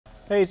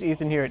Hey, it's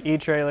Ethan here at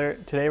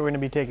eTrailer. Today we're going to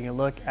be taking a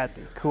look at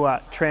the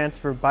Kuat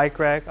Transfer bike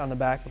rack on the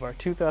back of our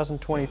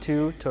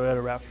 2022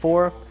 Toyota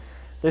RAV4.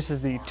 This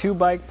is the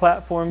 2-bike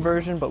platform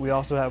version, but we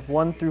also have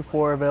 1 through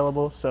 4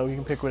 available, so you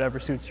can pick whatever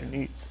suits your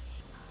needs.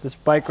 This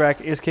bike rack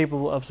is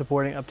capable of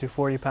supporting up to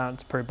 40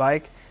 pounds per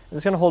bike, and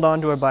it's going to hold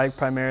on to our bike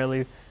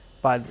primarily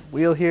by the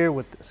wheel here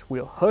with this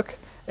wheel hook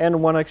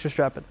and 1 extra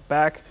strap at the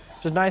back,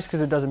 which is nice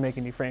because it doesn't make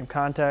any frame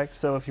contact,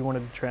 so if you wanted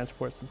to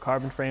transport some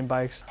carbon frame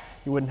bikes,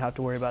 you wouldn't have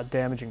to worry about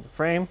damaging the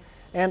frame,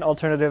 and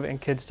alternative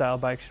and kid style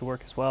bikes should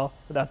work as well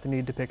without the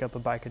need to pick up a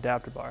bike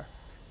adapter bar.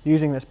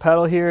 Using this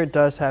pedal here, it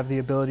does have the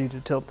ability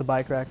to tilt the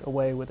bike rack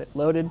away with it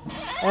loaded,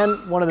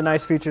 and one of the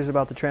nice features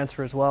about the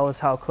Transfer as well is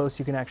how close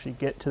you can actually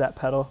get to that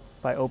pedal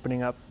by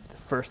opening up the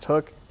first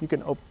hook. You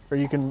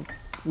can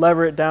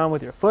lever it down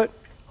with your foot,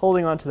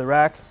 holding onto the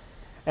rack,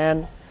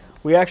 and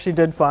we actually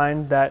did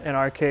find that in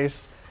our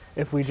case,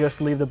 if we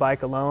just leave the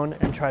bike alone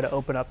and try to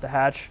open up the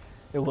hatch,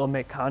 it will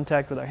make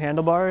contact with our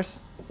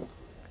handlebars.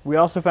 We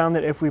also found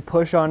that if we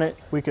push on it,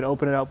 we could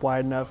open it up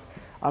wide enough.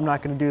 I'm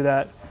not going to do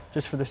that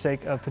just for the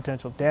sake of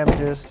potential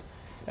damages.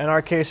 In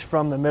our case,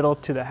 from the middle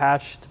to the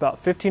hatch, it's about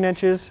 15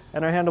 inches,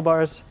 and our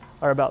handlebars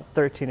are about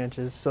 13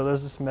 inches. So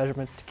those are some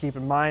measurements to keep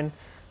in mind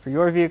for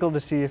your vehicle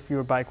to see if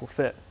your bike will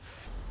fit.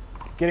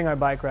 Getting our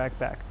bike rack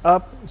back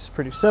up is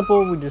pretty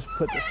simple. We just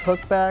put this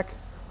hook back,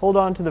 hold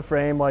on to the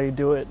frame while you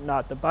do it,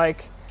 not the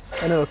bike,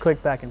 and it'll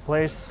click back in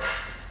place.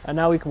 And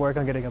now we can work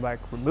on getting a bike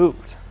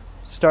removed.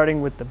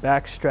 Starting with the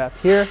back strap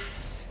here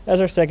as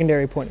our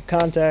secondary point of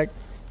contact,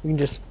 we can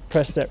just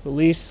press that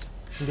release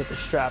and get the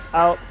strap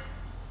out.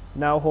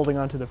 Now holding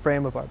onto the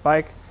frame of our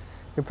bike,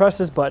 you can press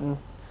this button,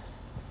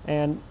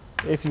 and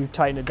if you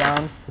tighten it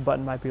down, the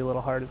button might be a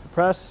little harder to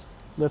press.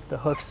 Lift the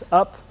hooks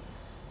up,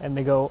 and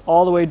they go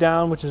all the way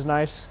down, which is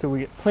nice because we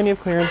get plenty of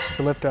clearance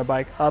to lift our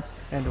bike up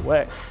and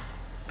away.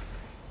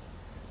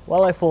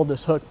 While I fold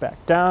this hook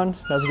back down,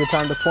 now's a good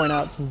time to point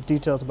out some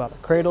details about the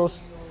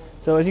cradles.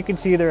 So as you can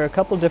see, there are a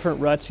couple different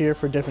ruts here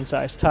for different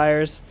size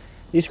tires.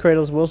 These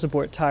cradles will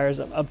support tires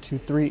of up to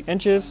 3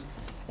 inches,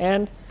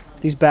 and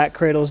these back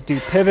cradles do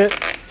pivot,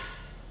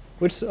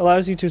 which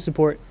allows you to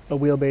support a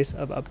wheelbase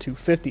of up to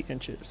 50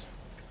 inches.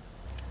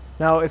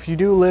 Now, if you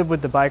do live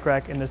with the bike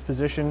rack in this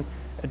position,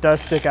 it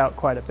does stick out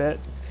quite a bit.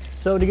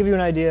 So to give you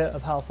an idea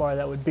of how far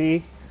that would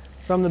be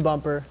from the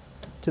bumper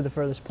to the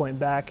furthest point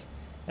back,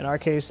 in our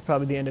case,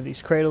 probably the end of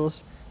these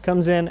cradles,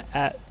 comes in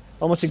at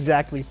almost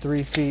exactly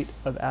 3 feet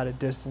of added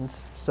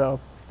distance. So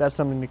that's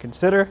something to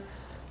consider.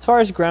 As far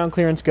as ground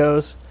clearance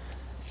goes,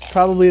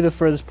 probably the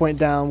furthest point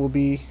down will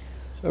be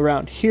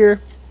around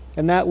here,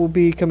 and that will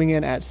be coming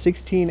in at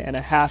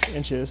 16.5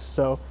 inches.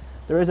 So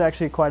there is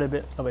actually quite a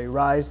bit of a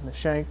rise in the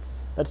shank.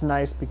 That's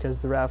nice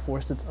because the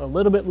RAV4 sits a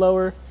little bit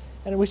lower,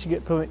 and we should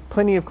get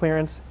plenty of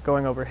clearance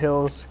going over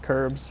hills,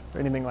 curbs,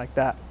 or anything like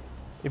that.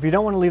 If you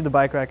don't want to leave the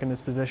bike rack in this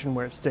position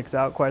where it sticks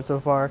out quite so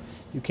far,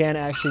 you can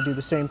actually do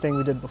the same thing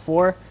we did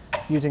before,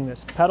 using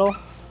this pedal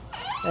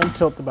and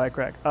tilt the bike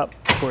rack up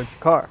towards the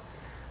car.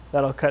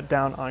 That'll cut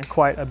down on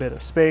quite a bit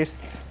of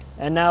space.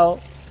 And now,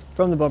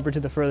 from the bumper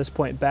to the furthest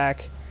point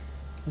back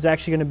is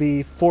actually going to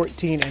be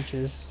 14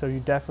 inches, so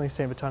you definitely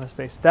save a ton of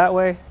space that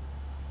way.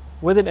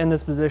 With it in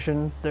this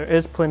position, there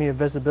is plenty of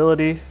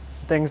visibility.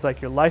 Things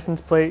like your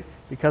license plate,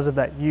 because of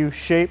that U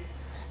shape,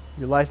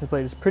 your license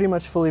plate is pretty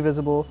much fully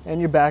visible, and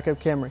your backup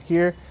camera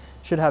here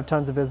should have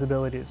tons of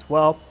visibility as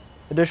well.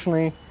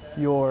 Additionally,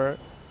 your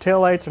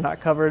taillights are not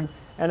covered,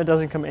 and it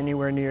doesn't come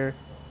anywhere near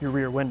your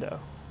rear window.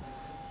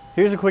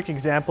 Here's a quick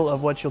example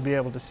of what you'll be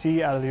able to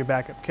see out of your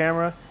backup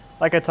camera.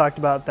 Like I talked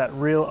about, that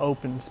real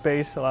open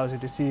space allows you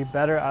to see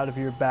better out of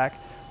your back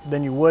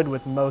than you would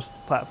with most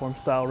platform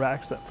style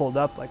racks that fold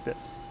up like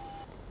this.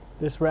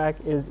 This rack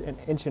is an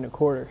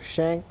 1.25 inch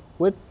shank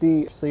with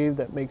the sleeve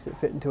that makes it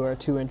fit into our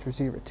 2-inch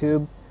receiver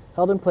tube,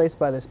 held in place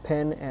by this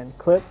pin and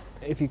clip.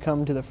 If you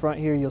come to the front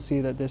here, you'll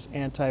see that this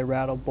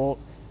anti-rattle bolt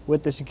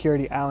with the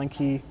security Allen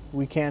key,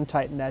 we can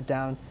tighten that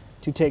down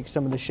to take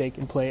some of the shake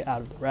and play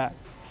out of the rack.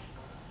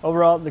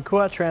 Overall, the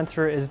Kuat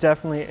Transfer is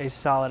definitely a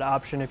solid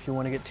option if you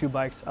want to get 2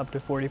 bikes up to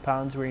 40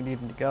 pounds where you need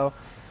them to go.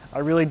 I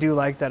really do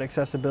like that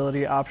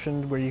accessibility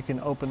option where you can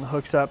open the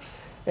hooks up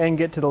and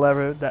get to the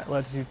lever that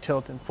lets you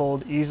tilt and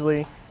fold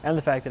easily, and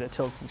the fact that it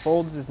tilts and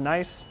folds is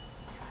nice.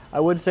 I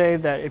would say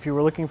that if you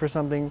were looking for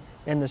something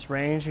in this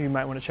range, you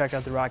might want to check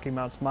out the Rocky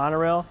Mounts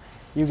monorail.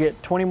 You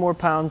get 20 more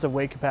pounds of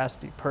weight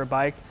capacity per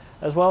bike,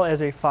 as well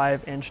as a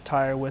 5-inch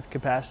tire width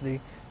capacity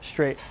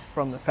straight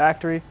from the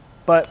factory.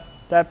 But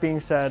that being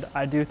said,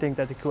 I do think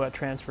that the Kuat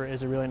Transfer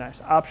is a really nice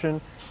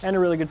option and a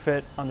really good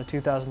fit on the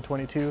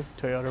 2022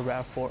 Toyota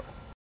RAV4.